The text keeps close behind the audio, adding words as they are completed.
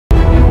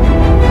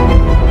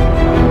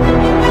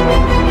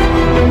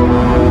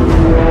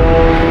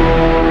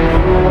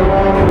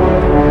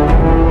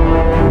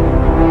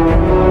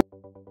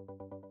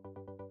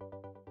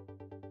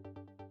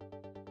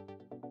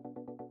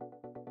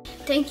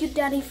Thank you,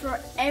 Daddy, for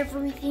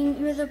everything.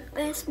 You're the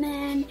best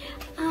man.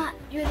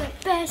 You're the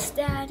best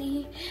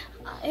Daddy.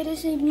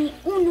 Eres mi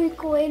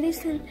único.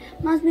 Eres el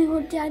más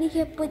mejor Daddy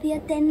que podía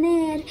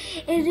tener.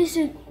 Eres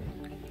el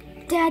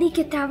Daddy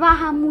que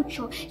trabaja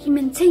mucho y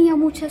me enseña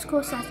muchas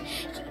cosas.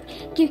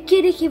 Que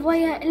quiere que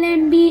vaya al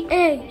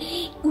NBA.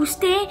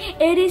 Usted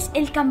eres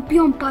el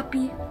campeón,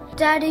 papi.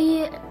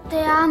 Daddy,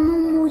 te amo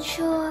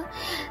mucho.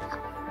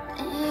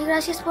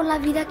 Gracias por la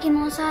vida que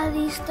nos ha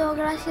visto.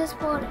 Gracias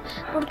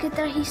porque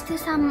trajiste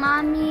a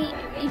mami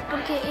y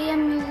porque ella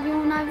me dio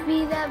una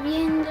vida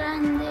bien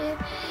grande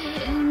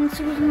en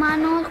sus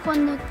manos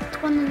cuando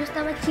yo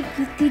estaba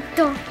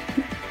chiquitito.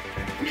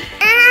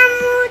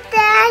 Amo,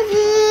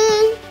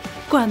 Daddy.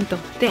 ¿Cuánto?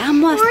 Te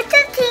amo hasta...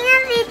 Muchas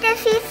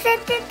señoritas y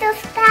 72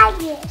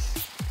 calles.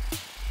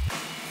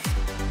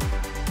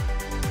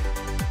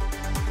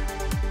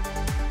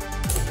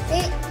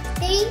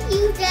 Thank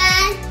you,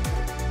 Dad.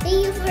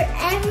 Thank you for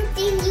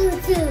everything you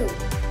do.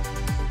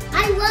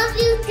 I love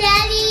you,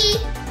 Daddy.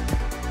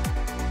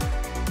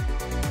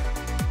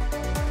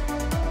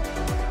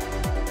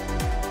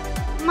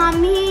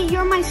 Mommy,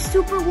 you're my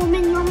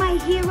superwoman. You're my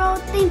hero.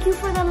 Thank you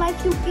for the life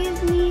you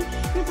give me.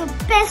 You're the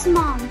best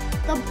mom.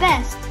 The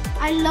best.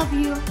 I love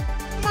you.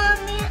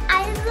 Mommy,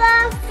 I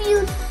love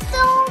you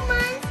so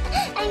much.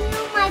 And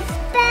you're my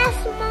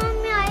best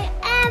mommy I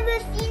ever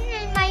seen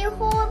in my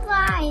whole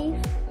life.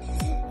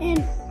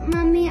 And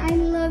Mommy, I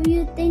love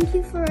you. Thank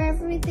you for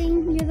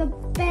everything. You're the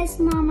best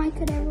mom I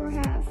could ever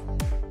have.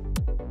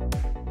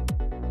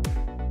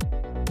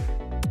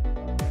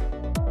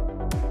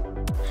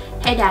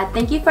 Hey Dad,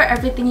 thank you for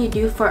everything you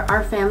do for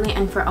our family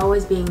and for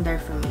always being there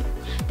for me.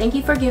 Thank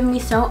you for giving me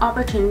so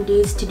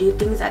opportunities to do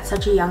things at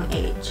such a young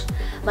age,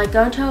 like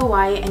going to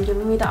Hawaii and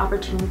giving me the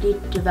opportunity to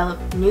develop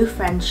new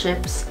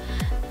friendships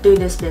through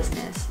this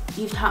business.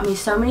 You've taught me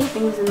so many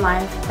things in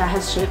life that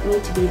has shaped me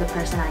to be the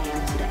person I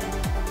am today.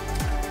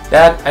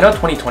 Dad, I know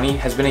 2020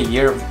 has been a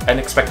year of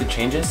unexpected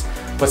changes,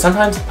 but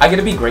sometimes I get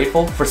to be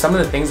grateful for some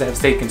of the things that have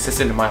stayed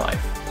consistent in my life.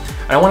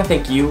 And I want to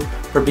thank you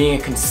for being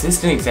a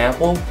consistent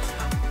example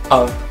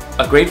of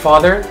a great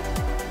father,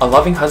 a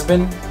loving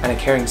husband, and a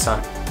caring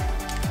son.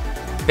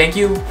 Thank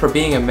you for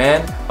being a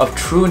man of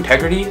true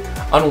integrity,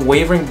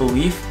 unwavering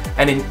belief,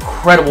 and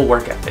incredible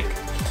work ethic.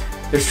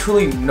 There's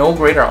truly no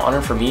greater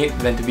honor for me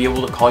than to be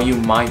able to call you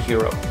my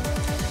hero.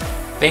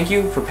 Thank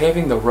you for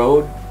paving the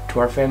road to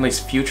our family's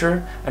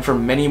future and for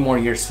many more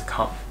years to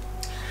come.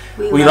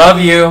 We love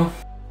you.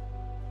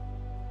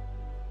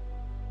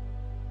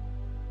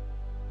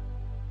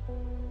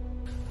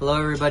 Hello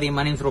everybody,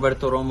 my name is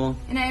Roberto Romo.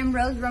 And I am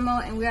Rose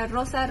Romo, and we are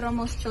Rosa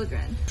Romo's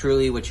children.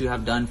 Truly what you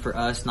have done for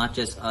us, not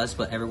just us,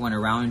 but everyone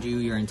around you,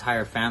 your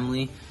entire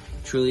family.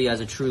 Truly, as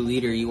a true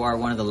leader, you are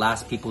one of the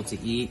last people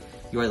to eat.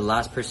 You are the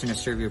last person to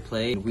serve your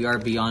plate. We are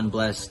beyond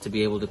blessed to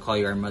be able to call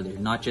you our mother.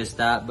 Not just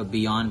that, but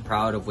beyond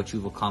proud of what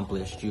you've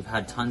accomplished. You've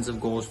had tons of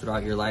goals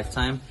throughout your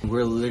lifetime.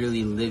 We're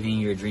literally living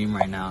your dream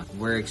right now.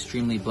 We're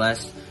extremely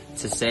blessed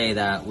to say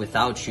that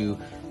without you,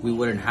 we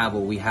wouldn't have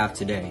what we have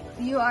today.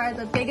 You are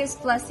the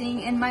biggest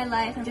blessing in my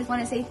life. I just want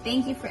to say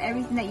thank you for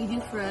everything that you do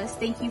for us.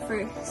 Thank you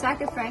for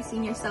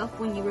sacrificing yourself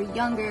when you were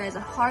younger as a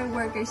hard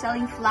worker,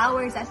 selling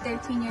flowers at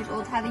 13 years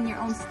old, having your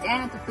own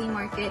stand at the flea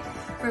market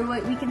for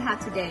what we can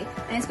have today.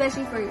 And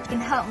especially for you can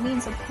help me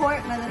and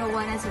support my little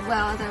one as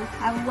well. As I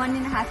have a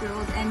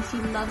 1.5-year-old and she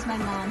loves my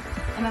mom.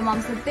 And my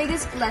mom's the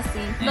biggest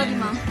blessing. Love you,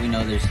 Mom. We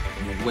know there's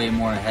way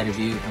more ahead of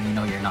you and we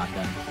know you're not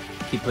done.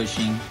 Keep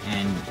pushing,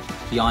 and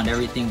beyond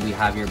everything, we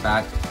have your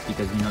back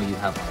because we know you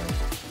have ours.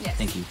 Yes.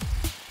 Thank you.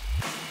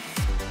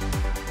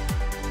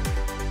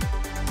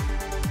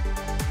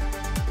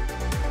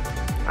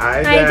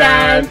 Hi,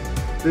 Dad.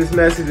 This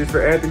message is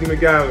for Anthony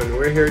McGowan.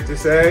 We're here to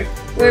say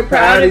We're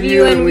proud of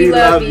you and we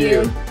love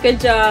you.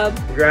 Good job.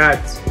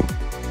 Congrats.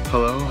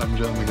 Hello, I'm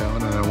John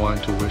McGowan and I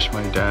wanted to wish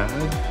my dad,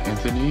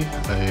 Anthony,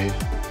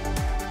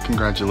 a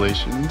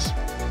congratulations,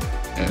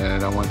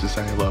 and I want to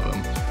say I love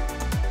him.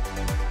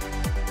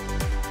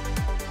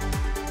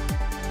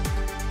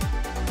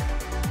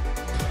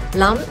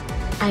 Lum,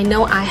 I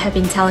know I have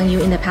been telling you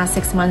in the past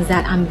 6 months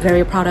that I'm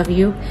very proud of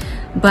you,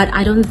 but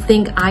I don't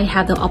think I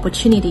have the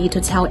opportunity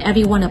to tell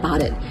everyone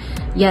about it.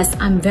 Yes,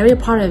 I'm very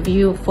proud of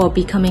you for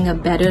becoming a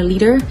better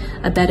leader,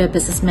 a better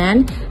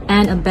businessman,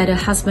 and a better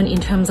husband in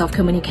terms of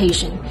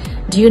communication.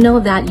 Do you know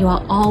that you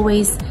are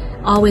always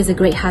a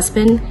great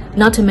husband?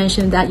 Not to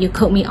mention that you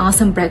cook me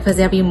awesome breakfast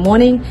every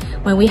morning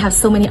when we have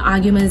so many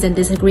arguments and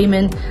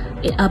disagreements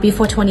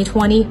before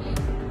 2020.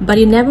 But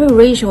you never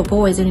raise your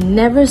voice and you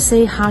never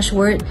say harsh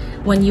word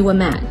when you were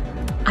mad.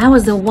 I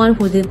was the one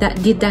who did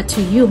that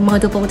to you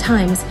multiple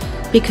times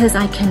because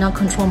I cannot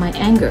control my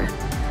anger.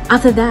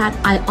 After that,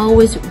 I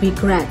always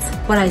regret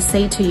what I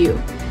say to you.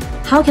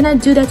 How can I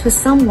do that to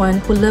someone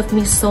who loved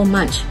me so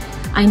much?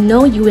 I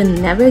know you will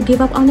never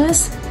give up on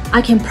us.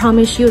 I can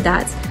promise you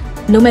that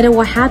no matter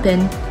what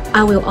happens,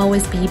 I will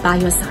always be by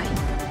your side.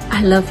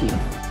 I love you.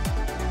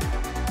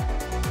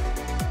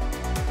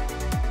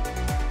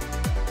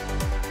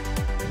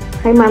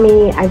 Hi,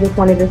 Mommy. I just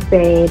wanted to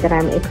say that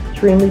I'm extremely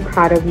extremely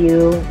proud of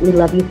you. We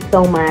love you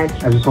so much.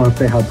 I just want to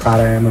say how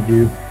proud I am of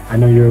you. I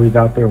know you're always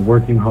out there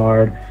working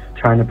hard,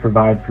 trying to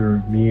provide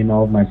for me and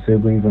all of my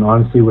siblings. And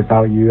honestly,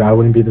 without you, I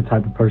wouldn't be the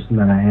type of person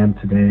that I am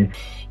today.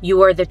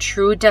 You are the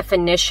true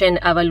definition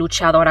of a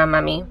luchadora,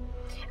 Mami.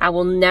 I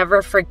will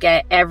never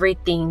forget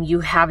everything you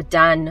have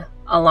done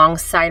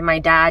alongside my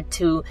dad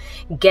to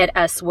get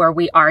us where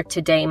we are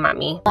today,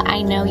 Mami.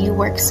 I know you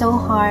work so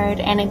hard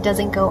and it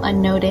doesn't go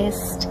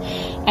unnoticed.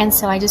 And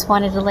so I just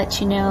wanted to let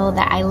you know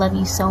that I love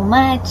you so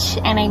much.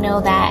 And I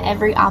know that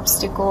every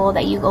obstacle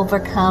that you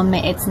overcome,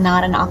 it's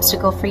not an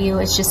obstacle for you.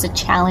 It's just a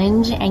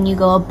challenge, and you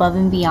go above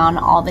and beyond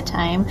all the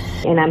time.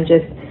 And I'm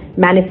just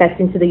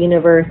manifesting to the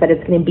universe that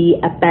it's going to be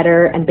a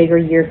better and bigger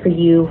year for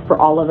you, for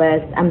all of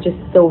us. I'm just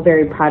so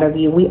very proud of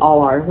you. We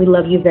all are. We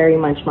love you very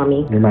much,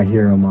 Mommy. You're my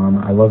hero, Mom.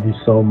 I love you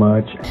so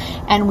much.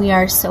 And we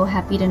are so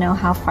happy to know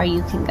how far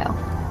you can go.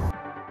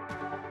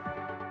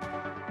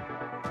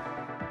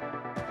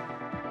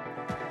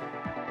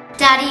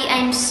 Daddy,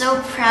 I'm so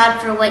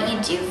proud for what you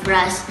do for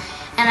us,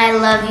 and I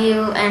love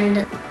you,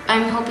 and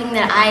I'm hoping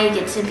that I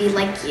get to be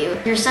like you.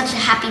 You're such a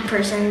happy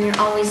person, you're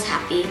always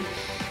happy.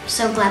 I'm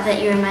so glad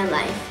that you're in my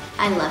life.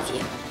 I love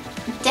you.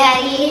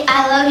 Daddy,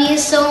 I love you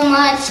so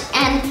much,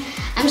 and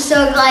I'm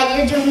so glad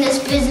you're doing this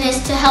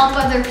business to help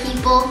other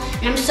people,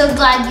 and I'm so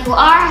glad you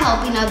are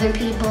helping other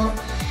people,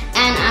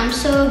 and I'm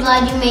so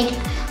glad you make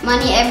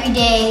money every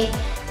day.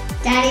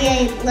 Daddy,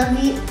 I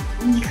love you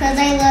because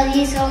I love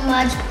you so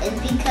much,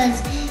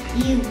 because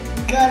you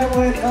go to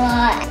work a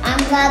lot. I'm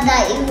glad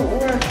that you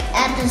work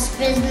at this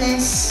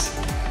business.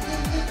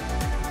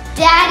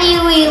 Daddy,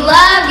 we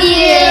love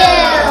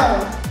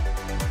you!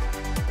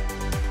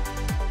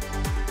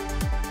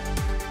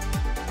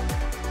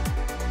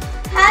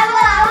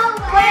 Hello,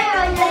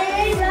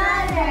 we're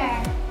brother.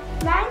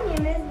 My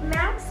name is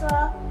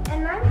Maxwell,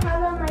 and I'm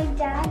proud of my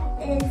dad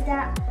is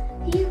that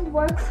he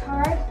works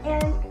hard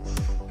and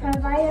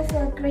provides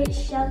us a great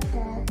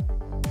shelter.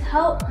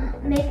 Help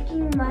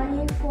making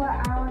money for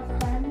our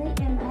family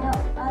and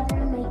help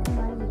others make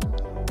money.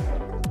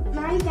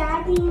 My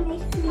daddy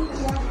makes me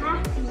feel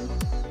happy,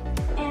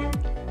 and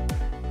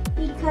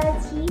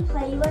because he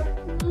plays with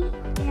me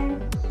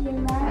and he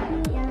loves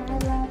me and I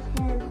love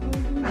him and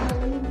he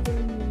believes in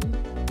me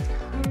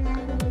and I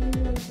believe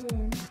in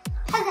him.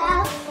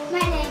 Hello,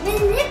 my name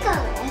is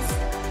Nicholas,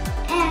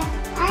 and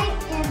I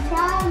am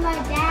proud of my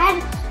dad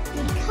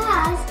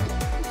because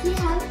he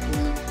helped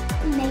me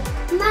make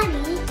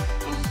money.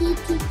 He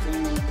teaches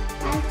me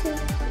how to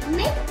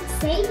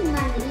save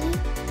money.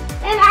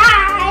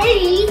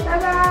 Bye-bye!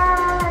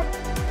 Bye-bye!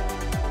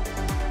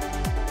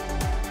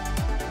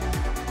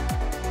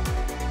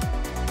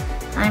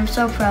 I'm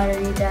so proud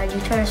of you, Dad. You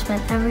try to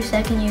spend every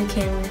second you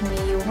can with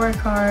me. You work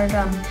hard,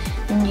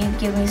 and you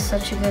give me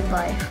such a good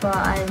life. Well,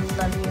 I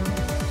love you.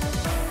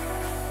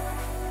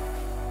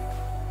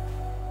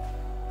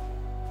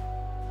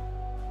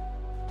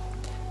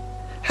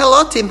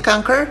 Hello, Team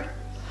Conquer.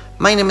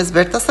 My name is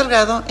Berta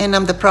Salgado, and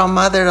I'm the proud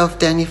mother of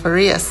Danny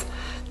Farias.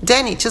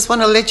 Danny, just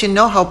want to let you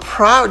know how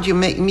proud you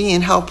make me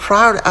and how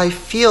proud I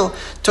feel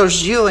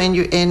towards you and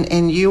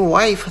your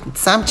wife,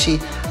 Samchi.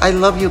 I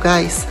love you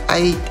guys.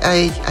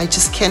 I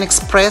just can't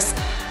express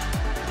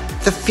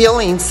the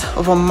feelings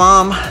of a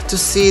mom to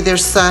see their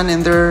son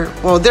and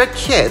their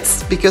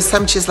kids, because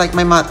Samchi is like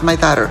my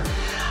daughter.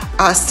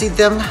 See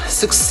them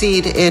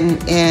succeed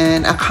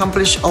and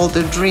accomplish all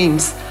their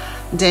dreams.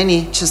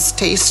 Danny, just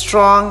stay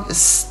strong,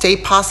 stay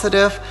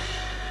positive,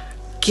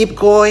 keep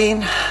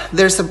going.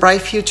 There's a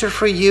bright future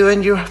for you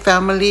and your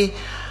family.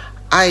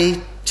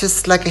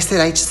 Like I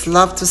said, I just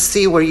love to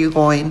see where you're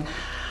going.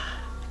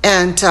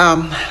 And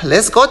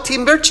let's go,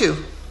 Team Virtue.